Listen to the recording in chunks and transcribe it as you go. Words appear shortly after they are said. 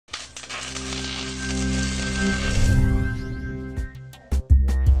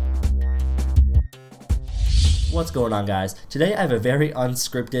What's going on, guys? Today I have a very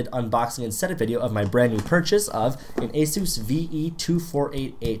unscripted unboxing and setup video of my brand new purchase of an Asus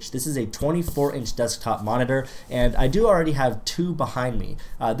VE248H. This is a 24-inch desktop monitor, and I do already have two behind me.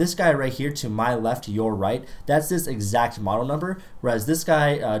 This guy right here to my left, your right, that's this exact model number, whereas this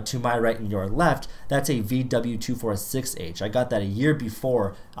guy to my right and your left, that's a VW246H. I got that a year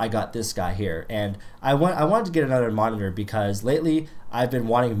before I got this guy here, and I wanted to get another monitor because lately I've been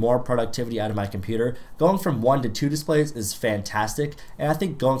wanting more productivity out of my computer. Going from 1 to 2 displays is fantastic, and I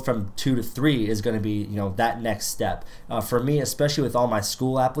think going from 2 to 3 is going to be, that next step. For me, especially with all my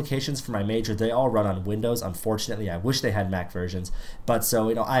school applications for my major, they all run on Windows. Unfortunately, I wish they had Mac versions. But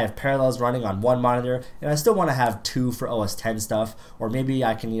so, I have Parallels running on one monitor, and I still want to have 2 for OS X stuff, or maybe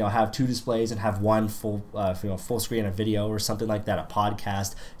I can, have 2 displays and have one full, full screen of video or something like that, a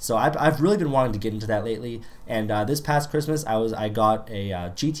podcast. So I've really been wanting to get into that lately, and this past Christmas I got a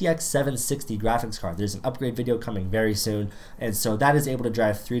GTX 760 graphics card. There's an upgrade video coming very soon, and so that is able to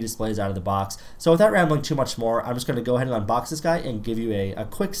drive 3 displays out of the box. So without rambling too much more, I'm just going to go ahead and unbox this guy and give you a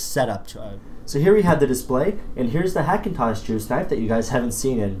quick setup. So here we have the display, and here's the Hackintosh juice knife that you guys haven't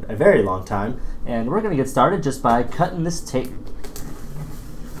seen in a very long time, and we're going to get started just by cutting this tape.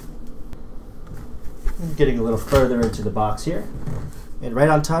 Getting a little further into the box here, and right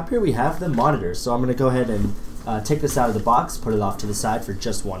on top here we have the monitor. So I'm going to go ahead and take this out of the box, put it off to the side for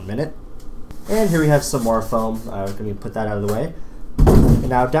just 1 minute. And here we have some more foam. We're going to put that out of the way. And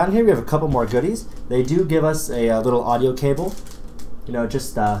now down here we have a couple more goodies. They do give us a little audio cable,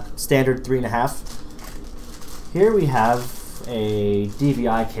 just standard 3.5. Here we have a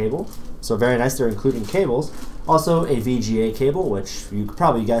DVI cable, so very nice, they're including cables. Also a VGA cable, which you could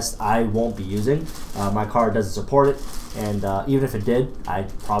probably guess I won't be using. My card doesn't support it, and even if it did, I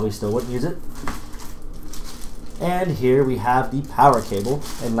probably still wouldn't use it. And here we have the power cable,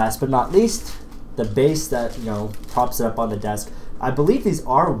 and last but not least, the base that props it up on the desk. I believe these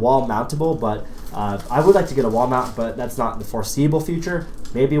are wall mountable, but I would like to get a wall mount, but that's not the foreseeable future.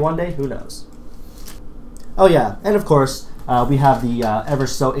 Maybe one day, who knows? Oh yeah, and of course we have the ever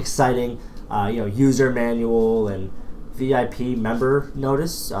so exciting user manual and VIP member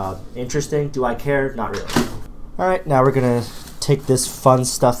notice. Interesting. Do I care? Not really. All right, now we're gonna take this fun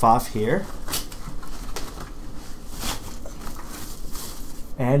stuff off here.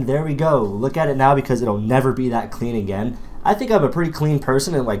 And there we go. Look at it now, because it'll never be that clean again. I think I'm a pretty clean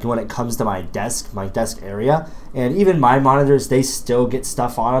person, and when it comes to my desk area, and even my monitors, they still get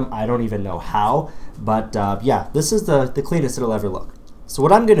stuff on them. I don't even know how, but yeah, this is the cleanest it'll ever look. So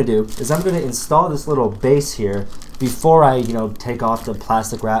what I'm going to do is I'm going to install this little base here before I take off the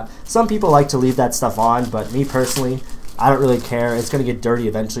plastic wrap. Some people like to leave that stuff on, but me personally, I don't really care. It's going to get dirty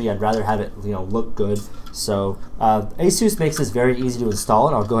eventually. I'd rather have it look good. So Asus makes this very easy to install,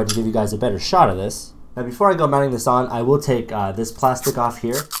 and I'll go ahead and give you guys a better shot of this. Now before I go mounting this on, I will take this plastic off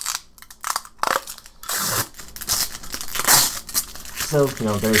here. So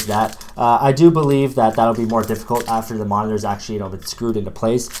there's that. I do believe that that'll be more difficult after the monitor's actually been screwed into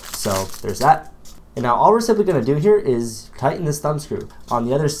place. So there's that. And now all we're simply going to do here is tighten this thumb screw. On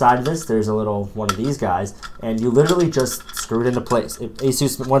the other side of this, there's a little one of these guys, and you literally just screw it into place.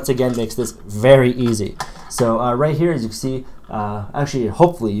 Asus once again makes this very easy. So right here, as you can see, actually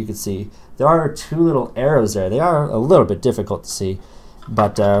hopefully you can see, there are 2 little arrows there. They are a little bit difficult to see,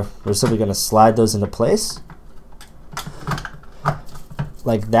 but we're simply going to slide those into place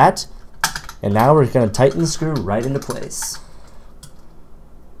like that. And now we're going to tighten the screw right into place.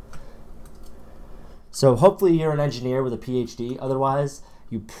 So hopefully you're an engineer with a PhD, otherwise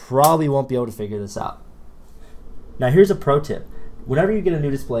you probably won't be able to figure this out. Now here's a pro tip. Whenever you get a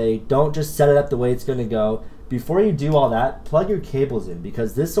new display, don't just set it up the way it's going to go. Before you do all that, plug your cables in,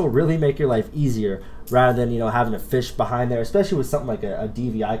 because this will really make your life easier rather than having to fish behind there, especially with something like a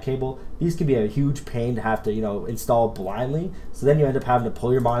DVI cable. These can be a huge pain to have to install blindly, so then you end up having to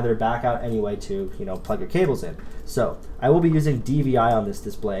pull your monitor back out anyway to plug your cables in. So I will be using DVI on this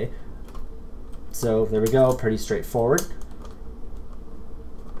display. So there we go, pretty straightforward.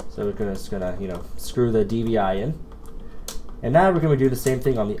 So we're just gonna screw the DVI in, and now we're gonna do the same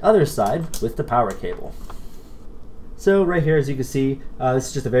thing on the other side with the power cable. So right here, as you can see, this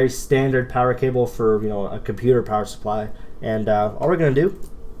is just a very standard power cable for a computer power supply, and all we're gonna do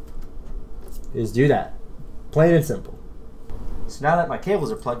is do that, plain and simple. So now that my cables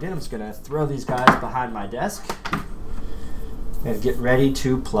are plugged in, I'm just gonna throw these guys behind my desk and get ready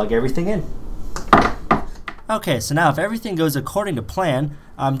to plug everything in. Okay, so now if everything goes according to plan,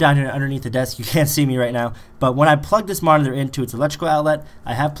 I'm down here underneath the desk. You can't see me right now, but when I plug this monitor into its electrical outlet,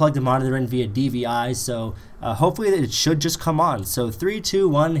 I have plugged the monitor in via DVI, so hopefully it should just come on. So 3, 2,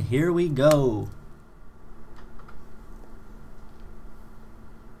 1, here we go.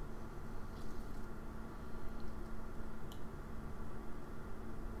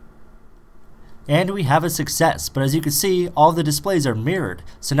 And we have a success, but as you can see, all the displays are mirrored.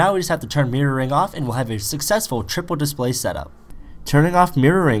 So now we just have to turn mirroring off and we'll have a successful triple display setup. Turning off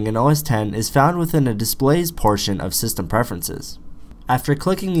mirroring in OS X is found within the displays portion of system preferences. After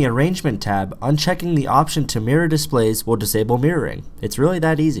clicking the arrangement tab, unchecking the option to mirror displays will disable mirroring. It's really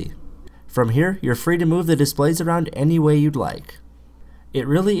that easy. From here, you're free to move the displays around any way you'd like. It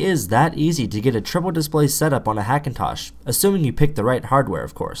really is that easy to get a triple display setup on a Hackintosh, assuming you pick the right hardware,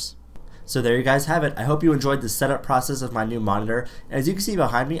 of course. So there you guys have it. I hope you enjoyed the setup process of my new monitor. And as you can see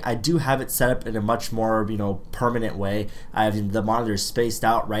behind me, I do have it set up in a much more, permanent way. I have the monitor spaced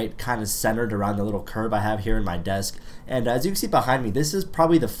out right, kind of centered around the little curve I have here in my desk. And as you can see behind me, this is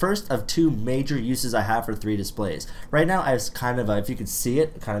probably the first of two major uses I have for 3 displays. Right now, I have kind of if you could see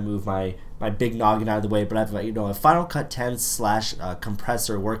it, kind of move my big noggin out of the way, but I have a Final Cut 10 /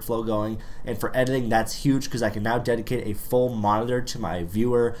 compressor workflow going, and for editing that's huge because I can now dedicate a full monitor to my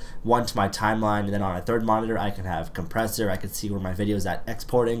viewer, one to my timeline, and then on a third monitor I can have compressor. I can see where my video is at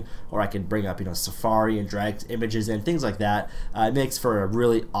exporting, or I can bring up Safari and drag images in, things like that. It makes for a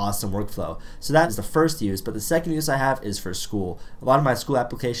really awesome workflow. So that is the first use, but the second use I have is for school. A lot of my school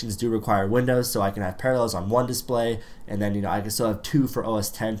applications do require windows, so I can have parallels on one display, and then I can still have 2 for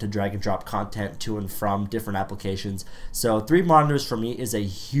OS X to drag and drop content to and from different applications. So 3 monitors for me is a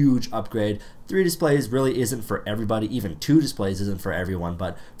huge upgrade. 3 displays really isn't for everybody, even 2 displays isn't for everyone,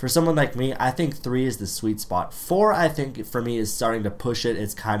 but for someone like me, I think 3 is the sweet spot. 4, I think, for me is starting to push it.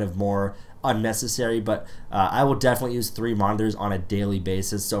 It's kind of more unnecessary, but I will definitely use 3 monitors on a daily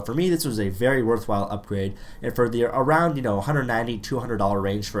basis. So for me, this was a very worthwhile upgrade, and for the around $190 to $200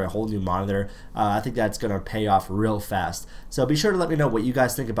 range for a whole new monitor, I think that's going to pay off real fast. So be sure to let me know what you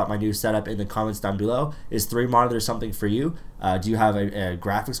guys think about my new setup in the comments down below. Is 3 monitors something for you? Do you have a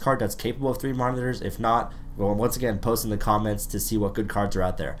graphics card that's capable of 3 monitors? If not, well, once again, post in the comments to see what good cards are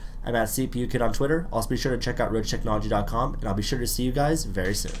out there. I'm at CPU Kid on Twitter. Also be sure to check out RocheTechnology.com, and I'll be sure to see you guys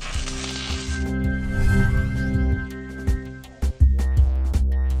very soon.